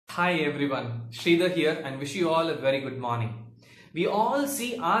Hi everyone, Sridhar here and wish you all a very good morning. We all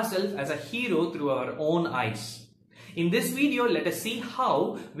see ourselves as a hero through our own eyes. In this video, let us see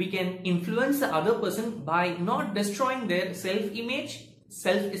how we can influence the other person by not destroying their self-image,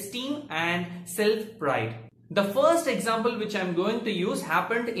 self-esteem and self-pride. The first example which I am going to use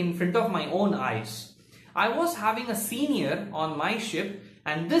happened in front of my own eyes. I was having a senior on my ship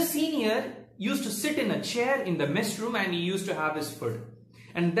and this senior used to sit in a chair in the mess room and he used to have his food.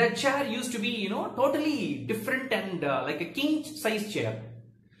 And that chair used to be, totally different and like a king size chair.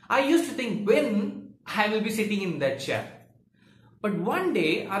 I used to think when I will be sitting in that chair. But one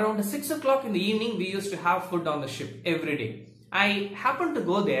day around 6 o'clock in the evening, we used to have food on the ship every day. I happened to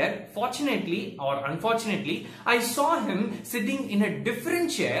go there. Fortunately or unfortunately, I saw him sitting in a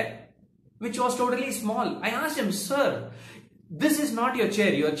different chair, which was totally small. I asked him, "Sir, this is not your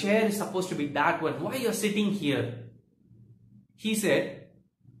chair. Your chair is supposed to be that one. Why you're sitting here?" He said,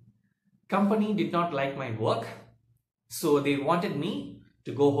 "Company did not like my work, so they wanted me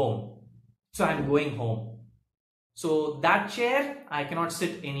to go home. So I'm going home. So that chair, I cannot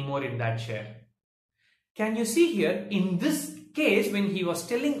sit anymore in that chair." Can you see here, in this case, when he was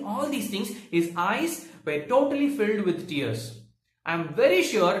telling all these things, his eyes were totally filled with tears. I'm very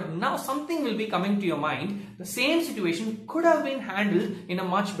sure now something will be coming to your mind. The same situation could have been handled in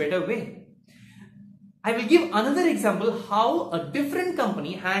a much better way. I will give another example how a different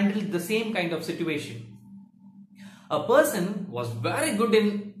company handled the same kind of situation. A person was very good in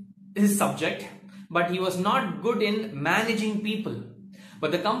his subject, but he was not good in managing people.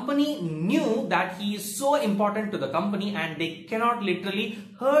 But the company knew that he is so important to the company and they cannot literally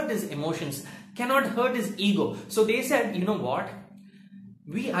hurt his emotions, cannot hurt his ego. So they said, "You know what?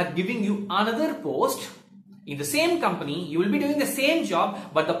 We are giving you another post. In the same company, you will be doing the same job,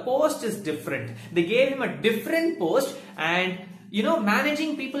 but the post is different." They gave him a different post and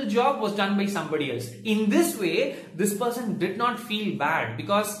managing people job was done by somebody else. In this way, this person did not feel bad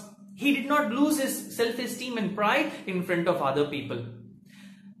because he did not lose his self-esteem and pride in front of other people.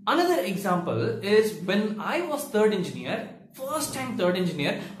 Another example is when I was first time third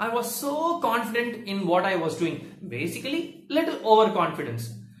engineer, I was so confident in what I was doing. Basically, little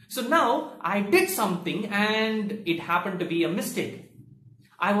overconfidence. So now I did something and it happened to be a mistake.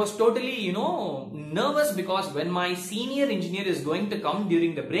 I was totally, nervous because when my senior engineer is going to come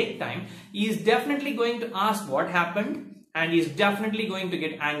during the break time, he is definitely going to ask what happened and he is definitely going to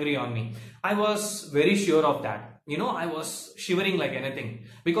get angry on me. I was very sure of that. I was shivering like anything.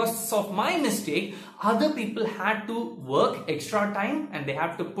 Because of my mistake, other people had to work extra time and they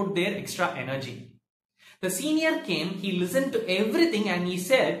had to put their extra energy. The senior came, he listened to everything and he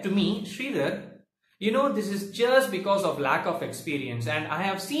said to me, "Sridhar, this is just because of lack of experience and I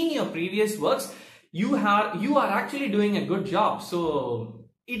have seen your previous works. You are actually doing a good job. So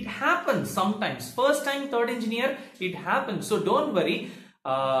it happens sometimes. First time third engineer, it happens. So don't worry.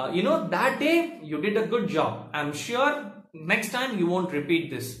 That day you did a good job. I'm sure next time you won't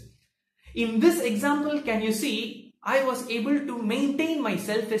repeat this." In this example, can you see, I was able to maintain my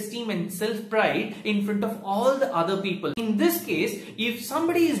self-esteem and self-pride in front of all the other people. In this case, if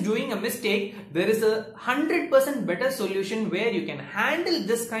somebody is doing a mistake, there is a 100% better solution where you can handle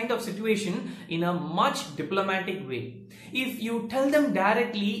this kind of situation in a much diplomatic way. If you tell them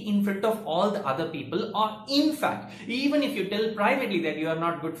directly in front of all the other people, or in fact, even if you tell privately that you are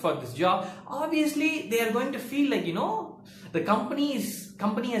not good for this job, obviously they are going to feel like, the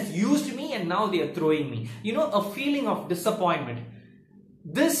company has used me and now they are throwing me. A feeling of disappointment.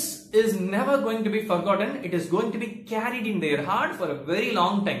 This is never going to be forgotten. It is going to be carried in their heart for a very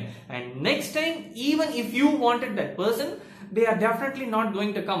long time. And next time, even if you wanted that person, they are definitely not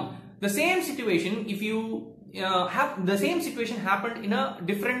going to come. The same situation, if you the same situation happened in a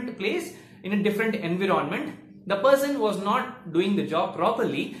different place, in a different environment. The person was not doing the job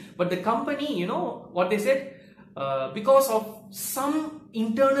properly, but the company, what they said, because of some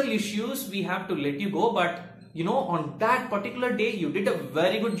internal issues, we have to let you go. But on that particular day, you did a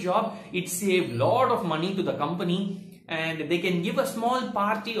very good job. It saved a lot of money to the company and they can give a small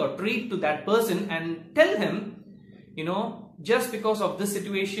party or treat to that person and tell him, just because of this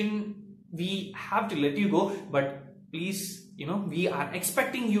situation, we have to let you go, but please, we are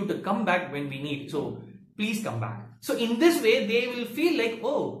expecting you to come back when we need. So please come back. So in this way, they will feel like,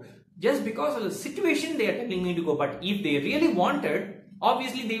 oh, just because of the situation, they are telling me to go. But if they really wanted,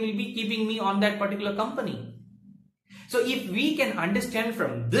 obviously they will be keeping me on that particular company. So if we can understand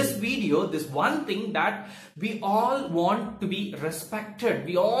from this video, this one thing, that we all want to be respected.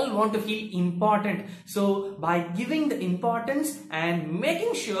 We all want to feel important. So by giving the importance and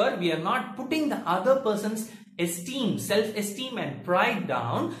making sure we are not putting the other person's esteem, self-esteem and pride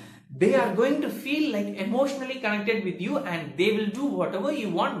down, they are going to feel like emotionally connected with you and they will do whatever you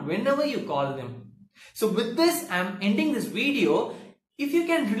want whenever you call them. So with this, I'm ending this video. If you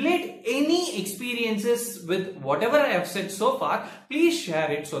can relate any experiences with whatever I have said so far, please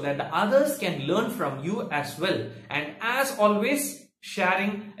share it so that the others can learn from you as well. And as always,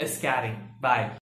 sharing is caring. Bye.